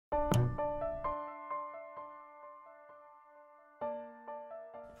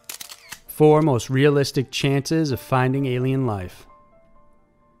4 most realistic chances of finding alien life.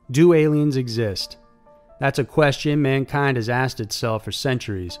 Do aliens exist? That's a question mankind has asked itself for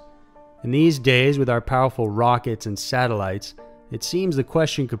centuries. And these days, with our powerful rockets and satellites, it seems the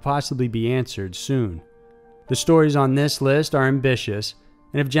question could possibly be answered soon. The stories on this list are ambitious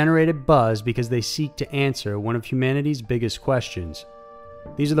and have generated buzz because they seek to answer one of humanity's biggest questions.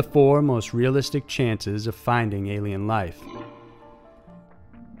 These are the 4 most realistic chances of finding alien life.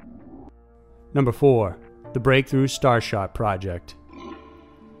 Number 4. The Breakthrough Starshot Project.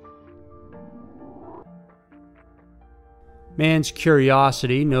 Man's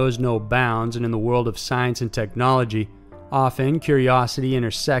curiosity knows no bounds, and in the world of science and technology, often curiosity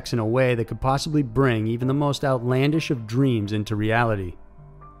intersects in a way that could possibly bring even the most outlandish of dreams into reality.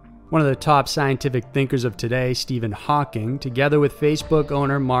 One of the top scientific thinkers of today, Stephen Hawking, together with Facebook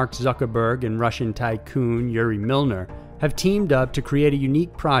owner Mark Zuckerberg and Russian tycoon Yuri Milner, have teamed up to create a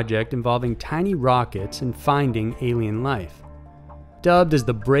unique project involving tiny rockets and finding alien life. Dubbed as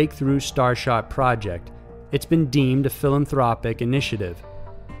the Breakthrough Starshot Project, it's been deemed a philanthropic initiative.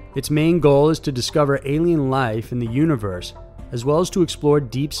 Its main goal is to discover alien life in the universe, as well as to explore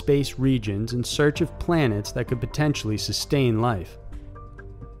deep space regions in search of planets that could potentially sustain life.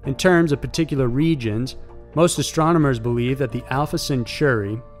 In terms of particular regions, most astronomers believe that the Alpha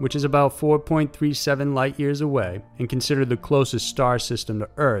Centauri, which is about 4.37 light-years away and considered the closest star system to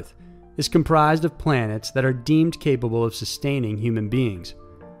Earth, is comprised of planets that are deemed capable of sustaining human beings.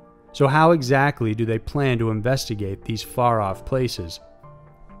 So how exactly do they plan to investigate these far-off places?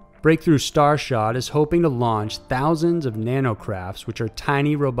 Breakthrough Starshot is hoping to launch thousands of nanocrafts, which are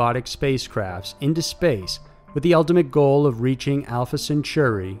tiny robotic spacecrafts, into space with the ultimate goal of reaching Alpha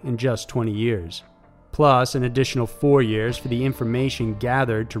Centauri in just 20 years, plus an additional 4 years for the information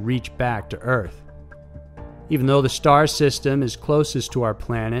gathered to reach back to Earth. Even though the star system is closest to our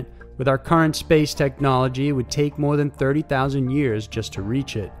planet, with our current space technology, it would take more than 30,000 years just to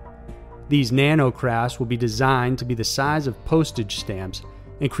reach it. These nanocrafts will be designed to be the size of postage stamps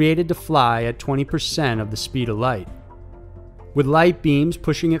and created to fly at 20% of the speed of light. With light beams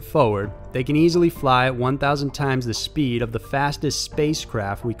pushing it forward, they can easily fly at 1,000 times the speed of the fastest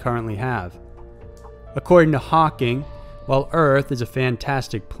spacecraft we currently have. According to Hawking, while Earth is a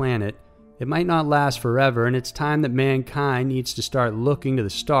fantastic planet, it might not last forever, and it's time that mankind needs to start looking to the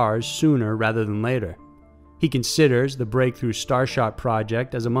stars sooner rather than later. He considers the Breakthrough Starshot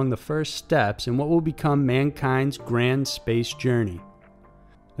Project as among the first steps in what will become mankind's grand space journey.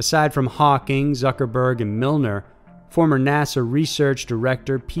 Aside from Hawking, Zuckerberg, and Milner, former NASA research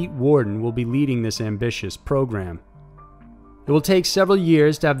director Pete Worden will be leading this ambitious program. It will take several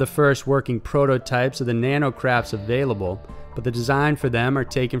years to have the first working prototypes of the nanocrafts available, but the design for them are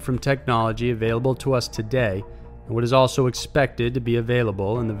taken from technology available to us today and what is also expected to be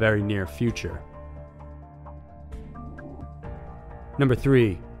available in the very near future. Number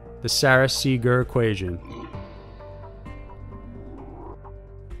 3. The Sara-Seager Equation.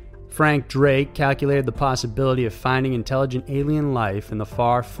 Frank Drake calculated the possibility of finding intelligent alien life in the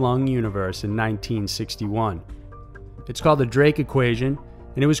far-flung universe in 1961. It's called the Drake Equation,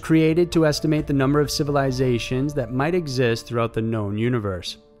 and it was created to estimate the number of civilizations that might exist throughout the known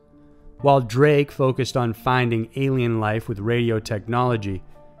universe. While Drake focused on finding alien life with radio technology,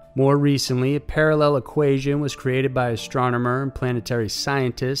 more recently, a parallel equation was created by astronomer and planetary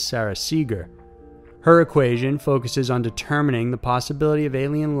scientist Sara-Seager. Her equation focuses on determining the possibility of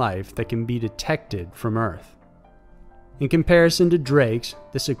alien life that can be detected from Earth. In comparison to Drake's,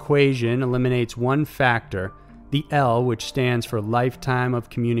 this equation eliminates one factor, the L, which stands for lifetime of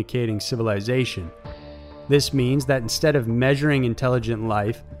communicating civilization. This means that instead of measuring intelligent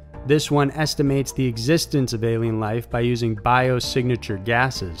life, this one estimates the existence of alien life by using biosignature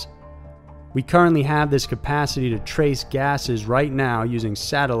gases. We currently have this capacity to trace gases right now using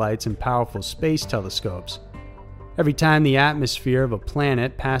satellites and powerful space telescopes. Every time the atmosphere of a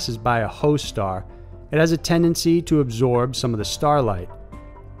planet passes by a host star, it has a tendency to absorb some of the starlight.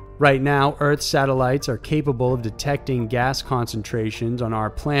 Right now, Earth's satellites are capable of detecting gas concentrations on our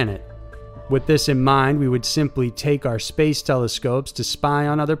planet. With this in mind, we would simply take our space telescopes to spy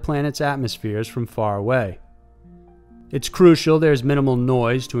on other planets' atmospheres from far away. It's crucial there's minimal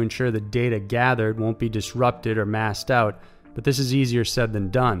noise to ensure the data gathered won't be disrupted or masked out, but this is easier said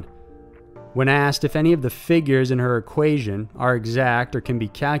than done. When asked if any of the figures in her equation are exact or can be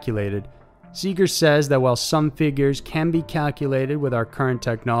calculated, Seager says that while some figures can be calculated with our current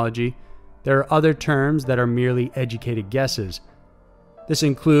technology, there are other terms that are merely educated guesses. This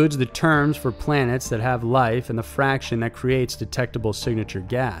includes the terms for planets that have life and the fraction that creates detectable signature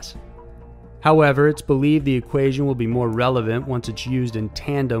gas. However, it's believed the equation will be more relevant once it's used in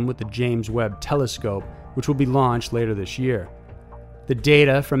tandem with the James Webb Telescope, which will be launched later this year. The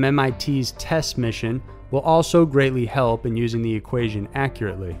data from MIT's TESS mission will also greatly help in using the equation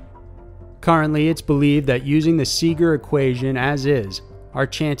accurately. Currently, it's believed that using the Seeger equation as is, our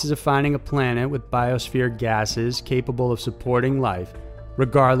chances of finding a planet with biosphere gases capable of supporting life,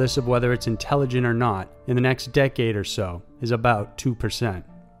 regardless of whether it's intelligent or not, in the next decade or so, is about 2%.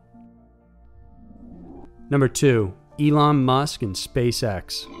 Number 2. Elon Musk and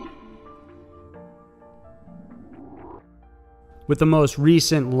SpaceX. With the most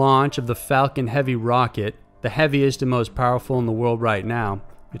recent launch of the Falcon Heavy rocket, the heaviest and most powerful in the world right now,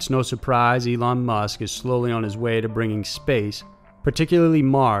 it's no surprise Elon Musk is slowly on his way to bringing space, particularly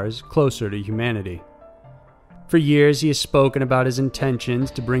Mars, closer to humanity. For years, he has spoken about his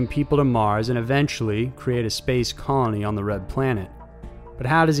intentions to bring people to Mars and eventually create a space colony on the Red Planet. But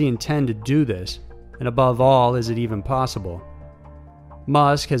how does he intend to do this? And above all, is it even possible?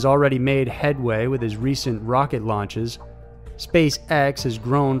 Musk has already made headway with his recent rocket launches. SpaceX has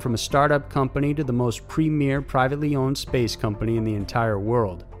grown from a startup company to the most premier privately owned space company in the entire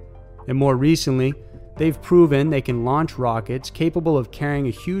world. And more recently, they've proven they can launch rockets capable of carrying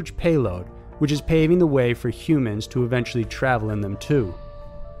a huge payload, which is paving the way for humans to eventually travel in them too.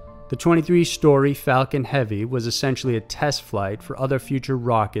 The 23-story Falcon Heavy was essentially a test flight for other future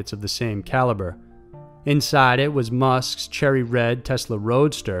rockets of the same caliber. Inside it was Musk's cherry red Tesla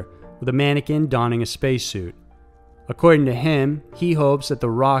Roadster with a mannequin donning a spacesuit. According to him, he hopes that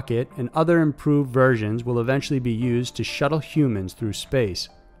the rocket and other improved versions will eventually be used to shuttle humans through space.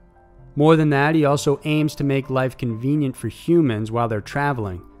 More than that, he also aims to make life convenient for humans while they're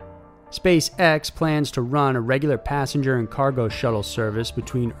traveling. SpaceX plans to run a regular passenger and cargo shuttle service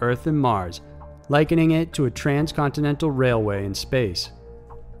between Earth and Mars, likening it to a transcontinental railway in space.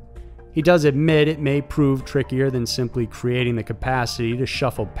 He does admit it may prove trickier than simply creating the capacity to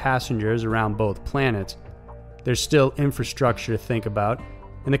shuffle passengers around both planets. There's still infrastructure to think about,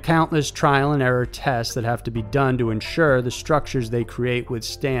 and the countless trial and error tests that have to be done to ensure the structures they create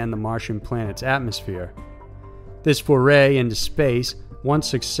withstand the Martian planet's atmosphere. This foray into space, once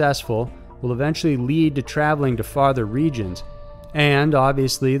successful, will eventually lead to traveling to farther regions, and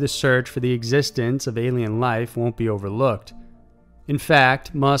obviously the search for the existence of alien life won't be overlooked. In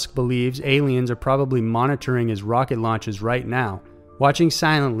fact, Musk believes aliens are probably monitoring his rocket launches right now, watching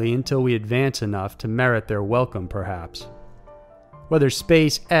silently until we advance enough to merit their welcome, perhaps. Whether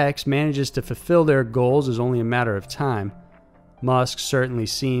SpaceX manages to fulfill their goals is only a matter of time. Musk certainly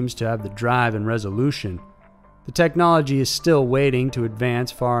seems to have the drive and resolution. The technology is still waiting to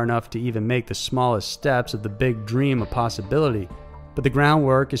advance far enough to even make the smallest steps of the big dream a possibility, but the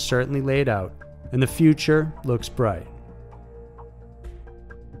groundwork is certainly laid out, and the future looks bright.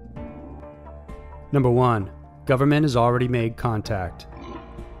 Number 1. Government has already made contact.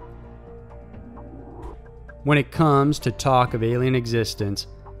 When it comes to talk of alien existence,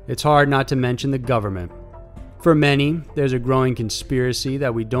 it's hard not to mention the government. For many, there's a growing conspiracy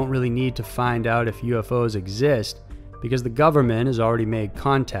that we don't really need to find out if UFOs exist because the government has already made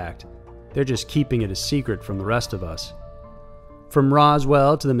contact. They're just keeping it a secret from the rest of us. From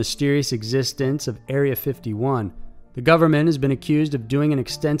Roswell to the mysterious existence of Area 51, the government has been accused of doing an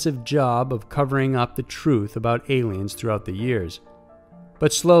extensive job of covering up the truth about aliens throughout the years.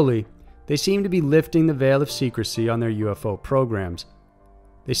 But slowly, they seem to be lifting the veil of secrecy on their UFO programs.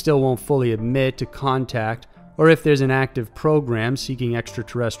 They still won't fully admit to contact or if there's an active program seeking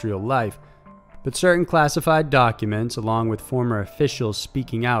extraterrestrial life, but certain classified documents, along with former officials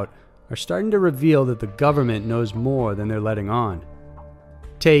speaking out, are starting to reveal that the government knows more than they're letting on.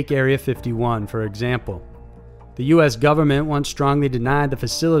 Take Area 51, for example. The U.S. government once strongly denied the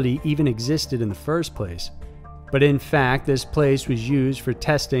facility even existed in the first place. But in fact, this place was used for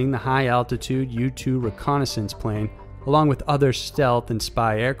testing the high-altitude U-2 reconnaissance plane, along with other stealth and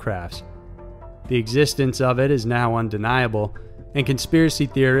spy aircrafts. The existence of it is now undeniable, and conspiracy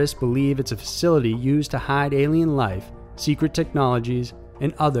theorists believe it's a facility used to hide alien life, secret technologies,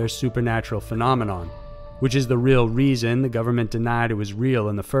 and other supernatural phenomenon, which is the real reason the government denied it was real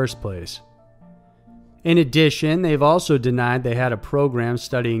in the first place. In addition, they've also denied they had a program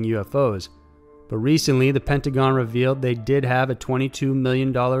studying UFOs, but recently the Pentagon revealed they did have a $22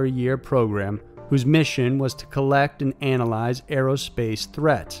 million a year program whose mission was to collect and analyze aerospace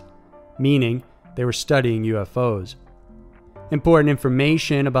threats, meaning they were studying UFOs. Important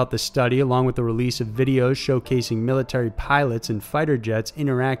information about the study, along with the release of videos showcasing military pilots and fighter jets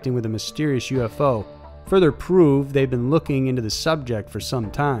interacting with a mysterious UFO, further prove they've been looking into the subject for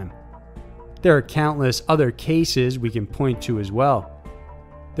some time. There are countless other cases we can point to as well.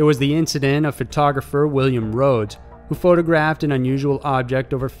 There was the incident of photographer William Rhodes, who photographed an unusual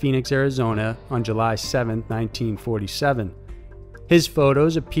object over Phoenix, Arizona on July 7, 1947. His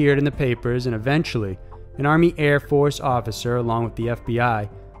photos appeared in the papers, and eventually, an Army Air Force officer, along with the FBI,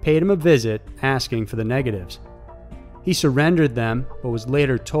 paid him a visit asking for the negatives. He surrendered them, but was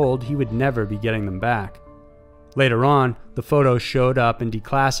later told he would never be getting them back. Later on, the photos showed up in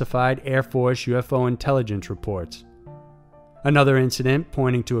declassified Air Force UFO intelligence reports. Another incident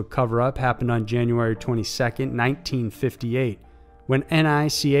pointing to a cover-up happened on January 22, 1958, when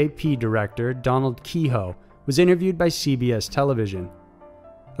NICAP Director Donald Keyhoe was interviewed by CBS television.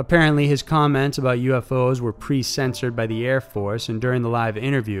 Apparently, his comments about UFOs were pre-censored by the Air Force, and during the live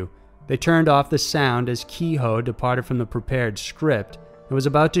interview, they turned off the sound as Keyhoe departed from the prepared script and was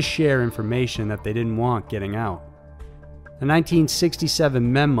about to share information that they didn't want getting out. A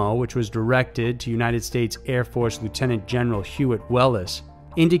 1967 memo, which was directed to United States Air Force Lieutenant General Hewitt Wellis,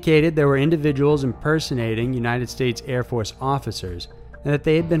 indicated there were individuals impersonating United States Air Force officers and that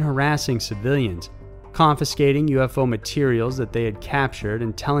they had been harassing civilians, confiscating UFO materials that they had captured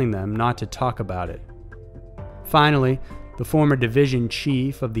and telling them not to talk about it. Finally, the former division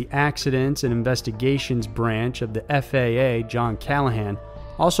chief of the Accidents and Investigations branch of the FAA, John Callahan,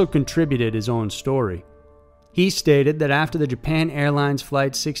 also contributed his own story. He stated that after the Japan Airlines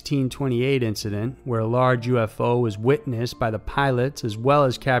Flight 1628 incident, where a large UFO was witnessed by the pilots as well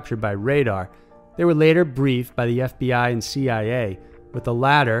as captured by radar, they were later briefed by the FBI and CIA, with the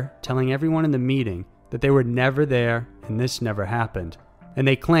latter telling everyone in the meeting that they were never there and this never happened, and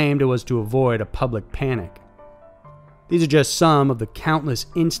they claimed it was to avoid a public panic. These are just some of the countless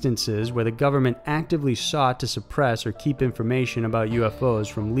instances where the government actively sought to suppress or keep information about UFOs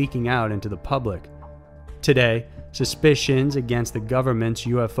from leaking out into the public. Today, suspicions against the government's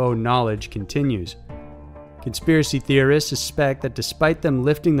UFO knowledge continues. Conspiracy theorists suspect that despite them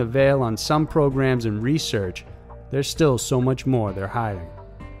lifting the veil on some programs and research, there's still so much more they're hiding.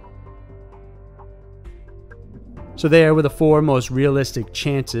 So there were the 4 most realistic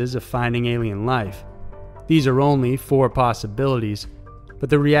chances of finding alien life. These are only 4 possibilities,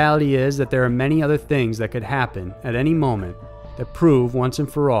 but the reality is that there are many other things that could happen at any moment that prove once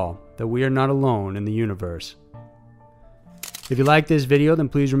and for all that we are not alone in the universe. If you like this video, then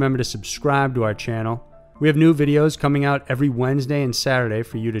please remember to subscribe to our channel. We have new videos coming out every Wednesday and Saturday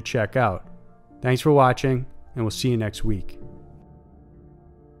for you to check out. Thanks for watching, and we'll see you next week.